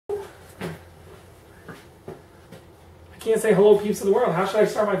can't say hello peeps of the world. How should I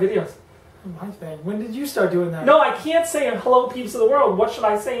start my videos? My thing. When did you start doing that? No, I can't say hello peeps of the world. What should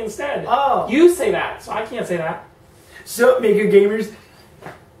I say instead? Oh. You say that, so I can't say that. So, Maker Gamers.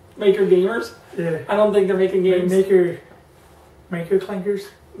 Maker Gamers? Yeah. I don't think they're making games. Maker Clankers.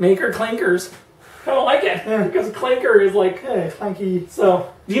 Maker Clankers. I don't like it, because clanker is like... Yeah, clanky.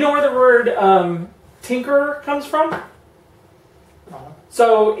 So, do you know where the word tinker comes from? No.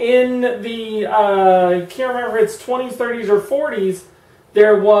 So, in the, I can't remember if it's 20s, 30s, or 40s,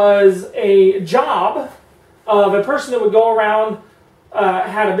 there was a job of a person that would go around,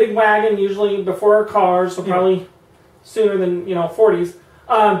 had a big wagon, usually before cars, so probably sooner than, 40s.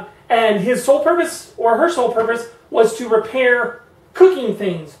 And his sole purpose, or her sole purpose, was to repair cooking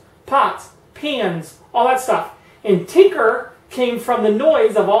things, pots, pans, all that stuff. And tinker came from the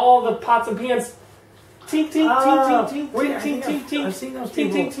noise of all the pots and pans. Tink, tink, tink, tink, tink, tink, tink, tink. I've seen those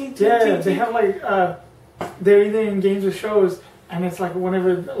tink, people. tink, tink, Yeah, tink, they tink. have like, they're either in games or shows, and it's like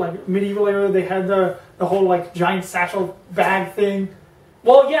whenever, like medieval era, they had the whole like giant satchel bag thing.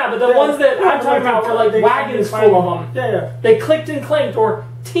 Well, yeah, but the ones that I'm talking about were like wagons full of them. Yeah. They clicked and clanked or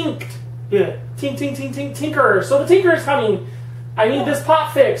tinked. Yeah. Tink, tink, tink, tink, tinker. So the tinker is coming. I need this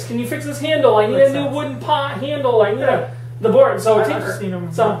pot fixed. Can you fix this handle? I need a new wooden pot handle. I need the board. So tinker. I've seen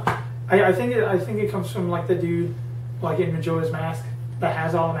them. So I think it comes from like the dude like in Majora's Mask that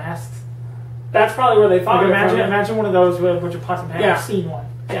has all the masks. that's probably where they thought. Like imagine one of those with a bunch of pots and pans. Yeah. I've seen one.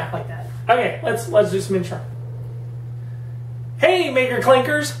 Yeah. Like that. Okay, let's do some intro. Hey, Maker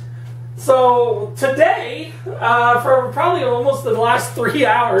Clankers. So today, for probably almost the last 3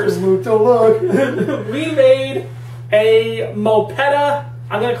 hours, Look. we made a Mopetta.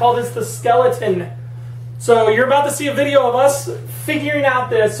 I'm going to call this the skeleton. So you're about to see a video of us figuring out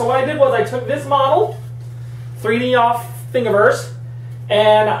this. So what I did was I took this model, 3D off Thingiverse,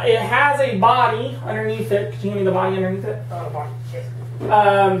 and it has a body underneath it. Can you hand me the body underneath it? Body.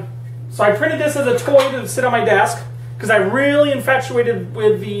 So I printed this as a toy to sit on my desk because I'm really infatuated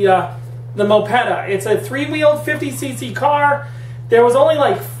with the Mopetta. It's a 3-wheeled 50cc car. There was only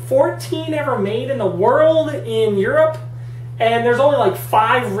like 14 ever made in the world in Europe, and there's only like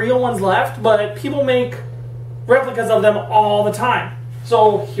 5 real ones left, but people make replicas of them all the time.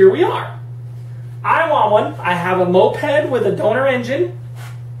 So here we are. I want one. I have a moped with a donor engine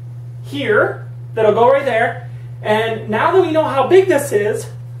here that'll go right there, and now that we know how big this is,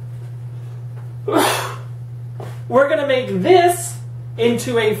 we're going to make this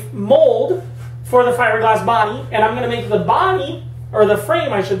into a mold for the fiberglass body, and I'm going to make the body, or the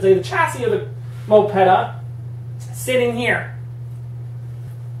frame I should say, the chassis of the Mopetta sitting here.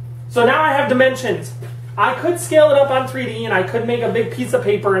 So now I have dimensions. I could scale it up on 3D, and I could make a big piece of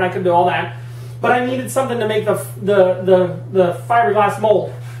paper, and I could do all that, but I needed something to make the fiberglass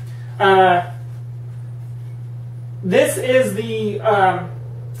mold. This is the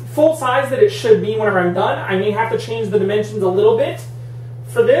full size that it should be whenever I'm done. I may have to change the dimensions a little bit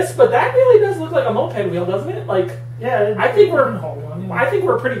for this, but that really does look like a moped wheel, doesn't it? Like, yeah, I think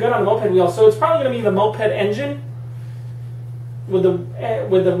we're pretty good on the moped wheel. So it's probably going to be the moped engine with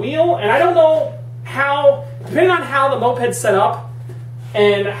the wheel, and I don't know how, depending on how the moped's set up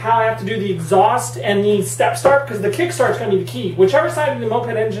and how I have to do the exhaust and the step start, because the kickstart's going to be the key. Whichever side of the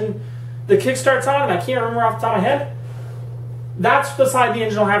moped engine the kickstart's on, and I can't remember off the top of my head, that's the side the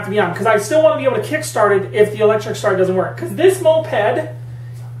engine will have to be on, because I still want to be able to kickstart it if the electric start doesn't work. Because this Mopetta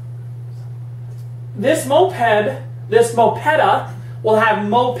will have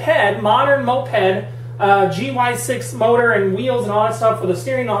modern moped, GY6 motor and wheels and all that stuff with the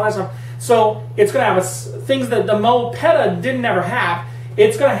steering and all that stuff. So it's going to have things that the Mopetta didn't ever have.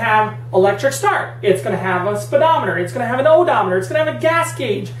 It's going to have electric start. It's going to have a speedometer. It's going to have an odometer. It's going to have a gas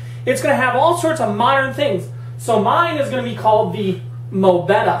gauge. It's going to have all sorts of modern things. So mine is going to be called the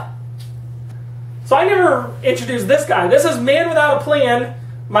Mopetta. So I never introduced this guy. This is Man Without a Plan,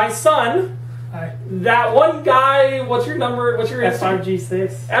 my son. Hi. That one guy, what's your number? What's your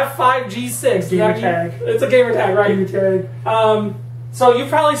F5G6. F5G6. Gamer tag. It's a gamer tag, right? Gamer tag. So you've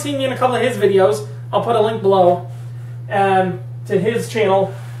probably seen me in a couple of his videos. I'll put a link below to his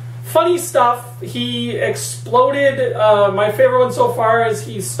channel. Funny stuff. He exploded. My favorite one so far is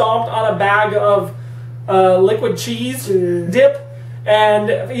he stomped on a bag of liquid cheese dip, and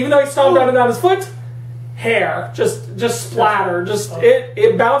even though he stomped on it on his foot, hair just splatter.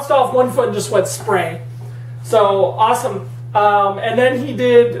 It bounced off one foot and just went spray. So awesome. And then he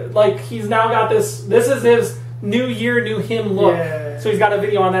did, like, he's now got this. This is his new year, new him look. Yeah. So he's got a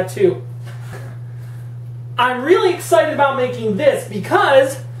video on that too. I'm really excited about making this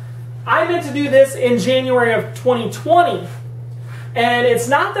because I meant to do this in January of 2020. And it's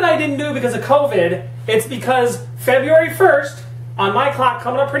not that I didn't do it because of COVID, it's because February 1st, on my clock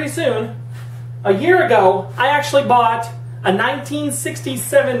coming up pretty soon, a year ago, I actually bought a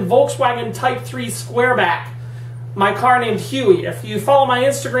 1967 Volkswagen Type 3 Squareback. My car named Huey. If you follow my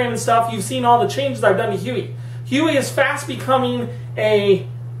Instagram and stuff, you've seen all the changes I've done to Huey. Huey is fast becoming a,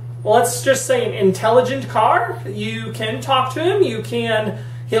 well, let's just say an intelligent car. You can talk to him,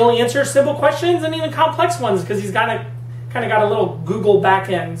 he'll answer simple questions and even complex ones because he's kind of got a little Google back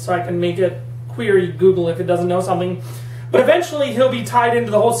end, so I can make it query Google if it doesn't know something. But eventually he'll be tied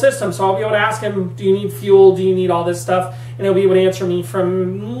into the whole system, so I'll be able to ask him, do you need fuel, do you need all this stuff, and he'll be able to answer me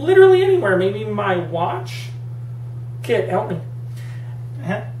from literally anywhere, maybe my watch. Kid, help me.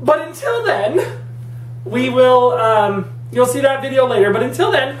 But until then, we will, you'll see that video later, but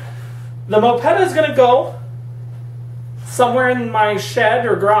until then, the Mopetta is going to go somewhere in my shed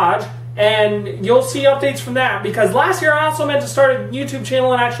or garage, and you'll see updates from that, because last year I also meant to start a YouTube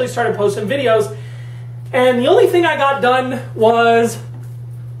channel and actually started posting videos, and the only thing I got done was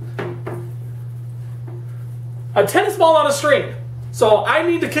a tennis ball on a string. So I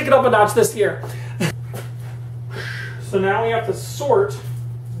need to kick it up a notch this year. So now we have to sort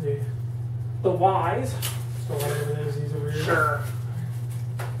the Y's. So whatever it is, he's over here. Sure.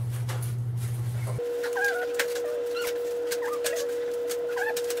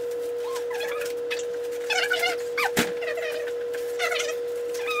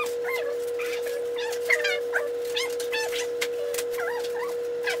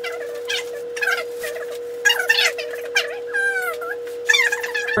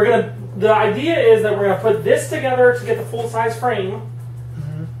 The idea is that we're going to put this together to get the full-size frame.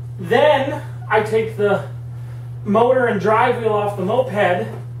 Mm-hmm. Then I take the motor and drive wheel off the moped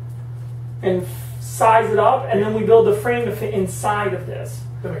and size it up, and then we build the frame to fit inside of this.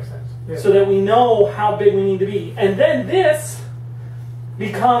 That makes sense. Yeah. So that we know how big we need to be. And then this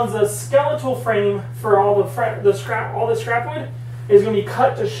becomes a skeletal frame for all the scrap. All the scrap wood is going to be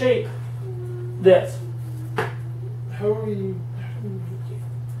cut to shape this. How are we?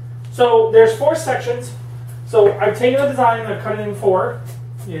 So there's 4 sections. So I've taken the design and I've cut it in 4.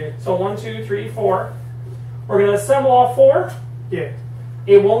 Yeah. So 1, 2, 3, 4. We're going to assemble all 4. Yeah.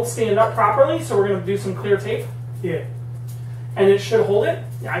 It won't stand up properly, so we're going to do some clear tape. Yeah. And it should hold it.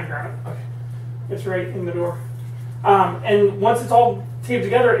 Yeah, I grab it. Okay. It's right in the door. And once it's all taped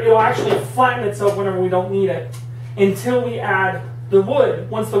together, it'll actually flatten itself whenever we don't need it, until we add the wood.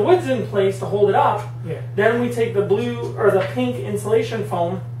 Once the wood's in place to hold it up, then we take the blue or the pink insulation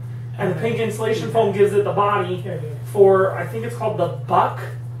foam. And the pink insulation foam gives it the body for, I think it's called the buck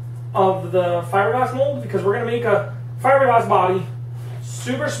of the fiberglass mold, because we're going to make a fiberglass body,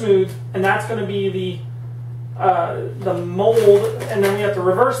 super smooth, and that's going to be the mold, and then we have to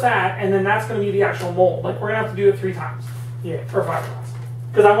reverse that, and then that's going to be the actual mold. Like, we're going to have to do it 3 times for fiberglass.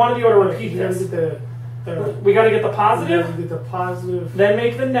 Because I want to be able to repeat this. We got to get the positive, get the positive, then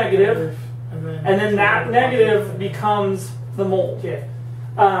make the negative, and then that negative becomes the mold. Yeah.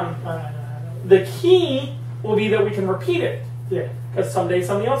 The key will be that we can repeat it. Yeah. Because someday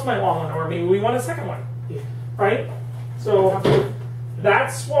somebody else might want one, or maybe we want a second one. Yeah. Right? So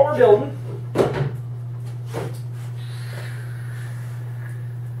that's what we're building.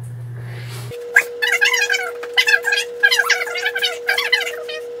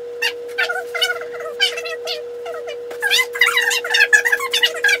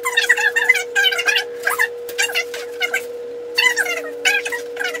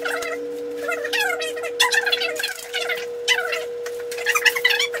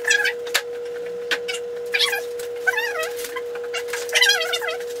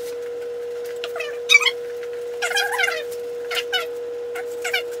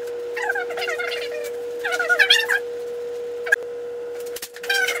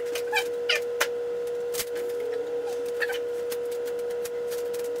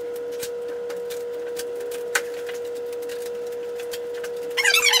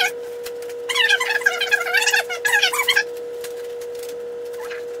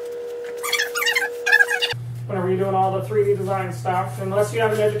 Whenever you're doing all the 3D design stuff, unless you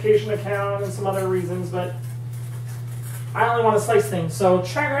have an education account and some other reasons, but I only want to slice things, so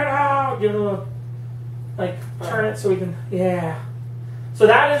check it out, give it a little, like, turn it so we can, yeah. So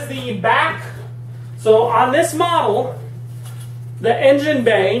that is the back. So on this model, the engine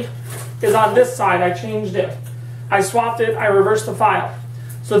bay is on this side. I changed it. I swapped it, I reversed the file.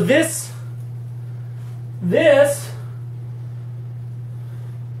 So this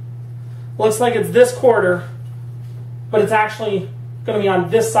looks like it's this quarter, but it's actually going to be on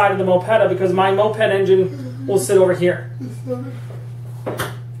this side of the Mopetta because my moped engine will sit over here.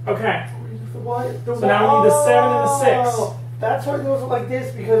 Okay. So now we need the 7 and the 6. That's why those are like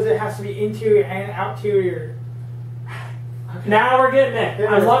this, because it has to be interior and outerior. Okay. Now we're getting it.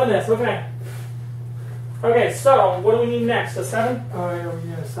 Yeah. I'm loving this. Okay. Okay, so what do we need next? A 7? Oh,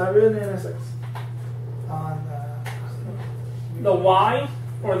 yeah, 7 and a 6. On the Y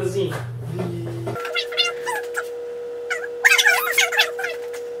or the Z?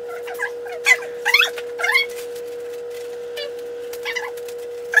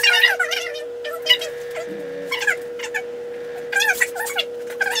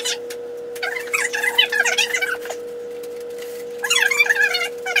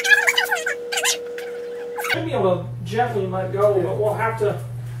 Should be able to gently let go, but we'll have to.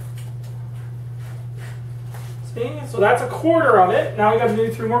 See? So that's a quarter of it. Now we got to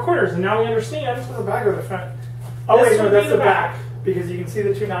do 3 more quarters, and now we understand. This is the back or the front? Oh wait, no, that's the back. Because you can see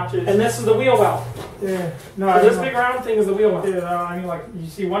the 2 notches. And this is the wheel well. Yeah. No, so this big round thing is the wheel well. Yeah, I mean, like you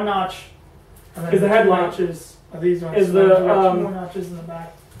see 1 notch. And then is the headlight? Notches are these ones. Is the 2 more notches in the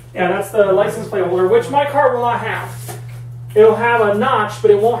back. Yeah, that's the license plate holder, which my car will not have. It'll have a notch,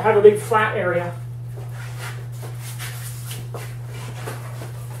 but it won't have a big flat area.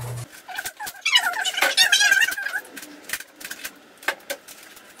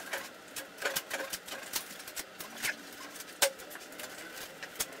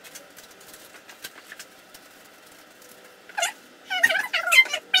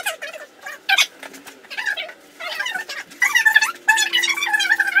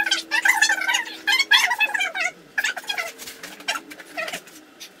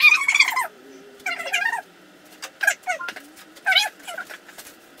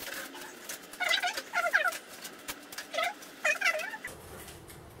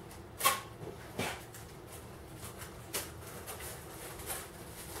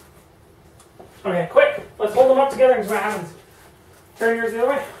 Okay, quick. Let's hold them up together and see what happens. Turn yours the other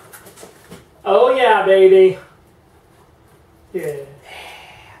way. Oh yeah, baby. Yeah.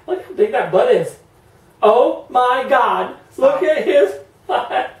 Look how big that butt is. Oh my God. Look at his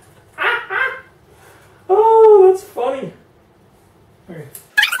butt. Oh, that's funny. Okay.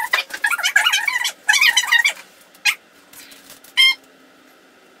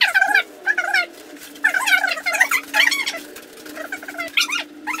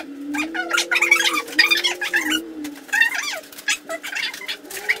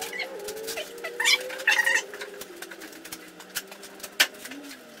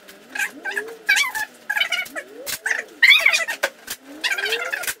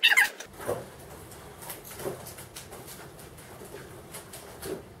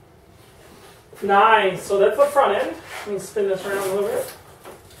 Nice. So that's the front end. Let me spin this around a little bit.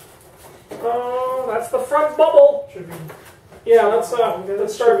 Oh, that's the front bubble. Should we? Yeah, let's start.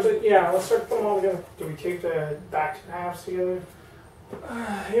 Let's start putting them all together. Do we tape the back halves together?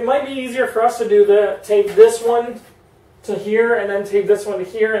 It might be easier for us to do tape this one to here, and then tape this one to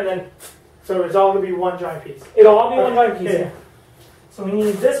here, and then. So it's all gonna be one giant piece. It'll all be one giant piece. Yeah. So we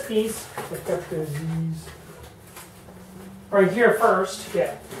need this piece right here first.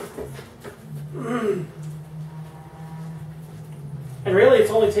 Yeah. And really,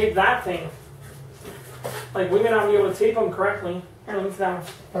 it's only tape that thing. Like, we may not be able to tape them correctly. Here, let me see that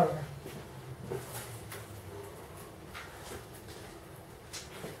one. Okay.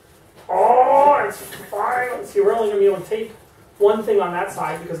 Oh, it's fine. Let's see, we're only going to be able to tape one thing on that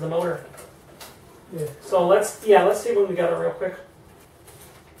side because of the motor. Yeah. So let's tape them together real quick.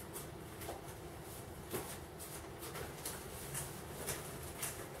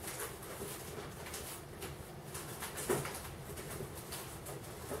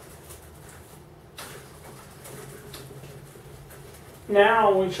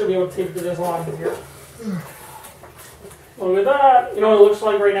 Now we should be able to tape this a lot easier. Look at that. You know what it looks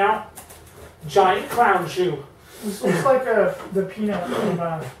like right now? Giant clown shoe. This looks like the peanut from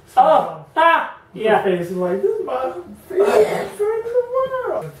Oh! Ah! Yeah. Face is like, this is my favorite friend in the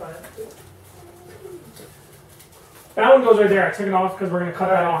world. That one goes right there. I took it off because we're going to cut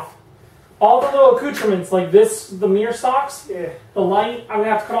that off. All the little accoutrements, like this, the mirror stocks, the light, I'm going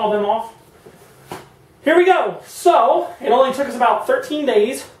to have to cut all them off. Here we go. So, it only took us about 13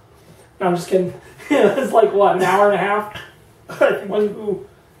 days. No, I'm just kidding. It's like, what, an hour and a half?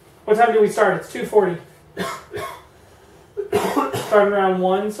 What time did we start? It's 2:40. Started around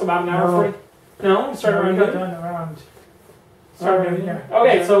 1, so about an hour 40. No, we started around got done around.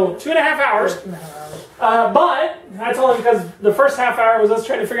 Okay, so 2.5 hours. 2.5 hours. But that's only because the first half hour was us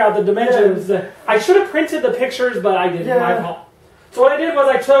trying to figure out the dimensions. Yeah. I should have printed the pictures, but I didn't. Yeah. My fault. So what I did was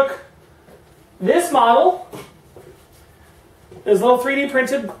I took this model, this little 3D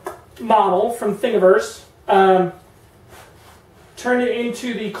printed model from Thingiverse, turned it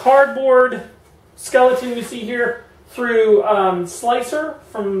into the cardboard skeleton you see here, through Slicer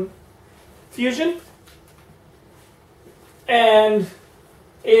from Fusion, and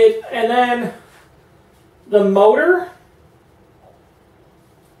then the motor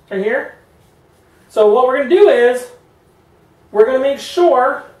right here. So what we're going to do is we're going to make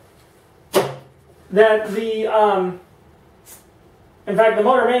sure that in fact, the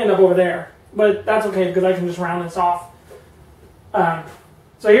motor may end up over there, but that's okay because I can just round this off.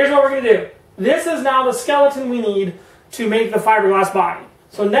 So here's what we're going to do. This is now the skeleton we need to make the fiberglass body.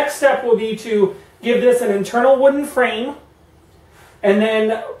 So next step will be to give this an internal wooden frame, and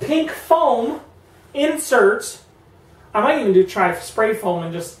then pink foam inserts. I might even try spray foam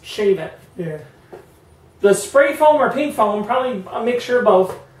and just shave it. Yeah. The spray foam or pink foam, probably a mixture of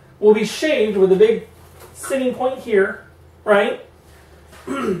both, will be shaved with a big sitting point here, right?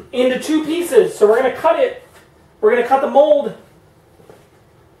 Into two pieces. So we're going to cut it. We're going to cut the mold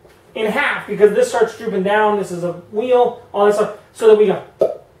in half because this starts drooping down. This is a wheel, all this stuff, so that we can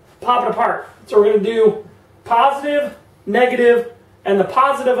pop it apart. So we're going to do positive, negative, and the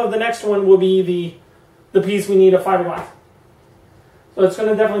positive of the next one will be the piece we need of fiberglass. So it's going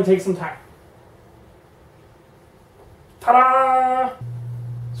to definitely take some time. Ta-da!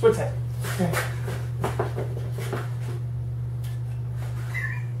 Switch head. Okay.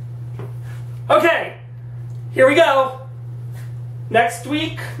 Okay, here we go. Next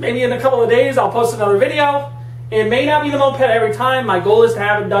week, maybe in a couple of days, I'll post another video. It may not be the moped every time. My goal is to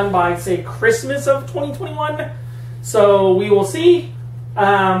have it done by, say, Christmas of 2021. So we will see.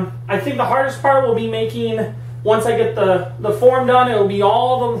 I think the hardest part will be making, once I get the form done, it will be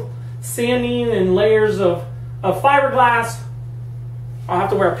all the sanding and layers of fiberglass. I'll have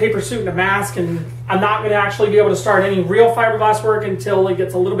to wear a paper suit and a mask, and I'm not going to actually be able to start any real fiberglass work until it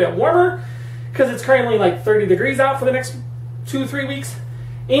gets a little bit warmer, because it's currently like 30 degrees out for the next 2-3 weeks.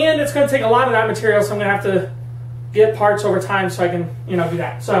 And it's going to take a lot of that material, so I'm going to have to get parts over time so I can, do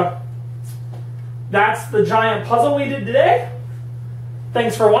that. So that's the giant puzzle we did today.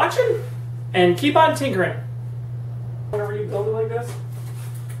 Thanks for watching, and keep on tinkering. Whenever you build it like this?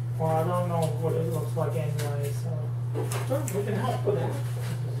 Well, I don't know what it looks like anyway, so well, we can help with it.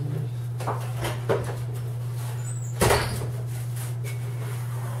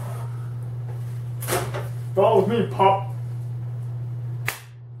 Follow me, Pop.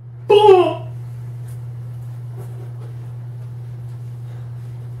 Boom!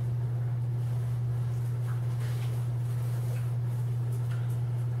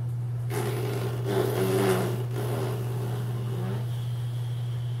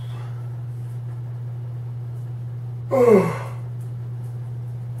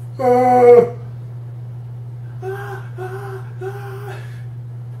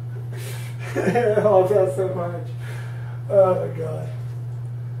 I love that so much. Oh my god.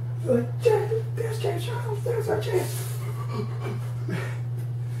 Like, there's James Charles, there's our James.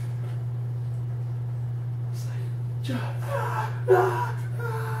 It's like,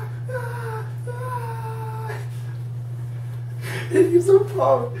 he's so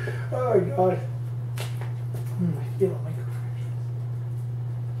pumped. Oh my god. I feel like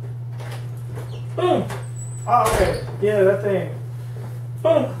Boom! oh, okay. Yeah, that thing.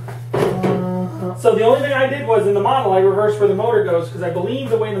 Boom! So the only thing I did was in the model I reversed where the motor goes because I believe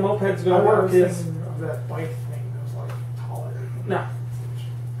the way the moped's going to work is of that bike thing that was like taller. No.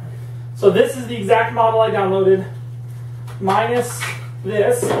 So this is the exact model I downloaded, minus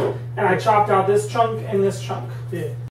this, and I chopped out this chunk and this chunk. Yeah.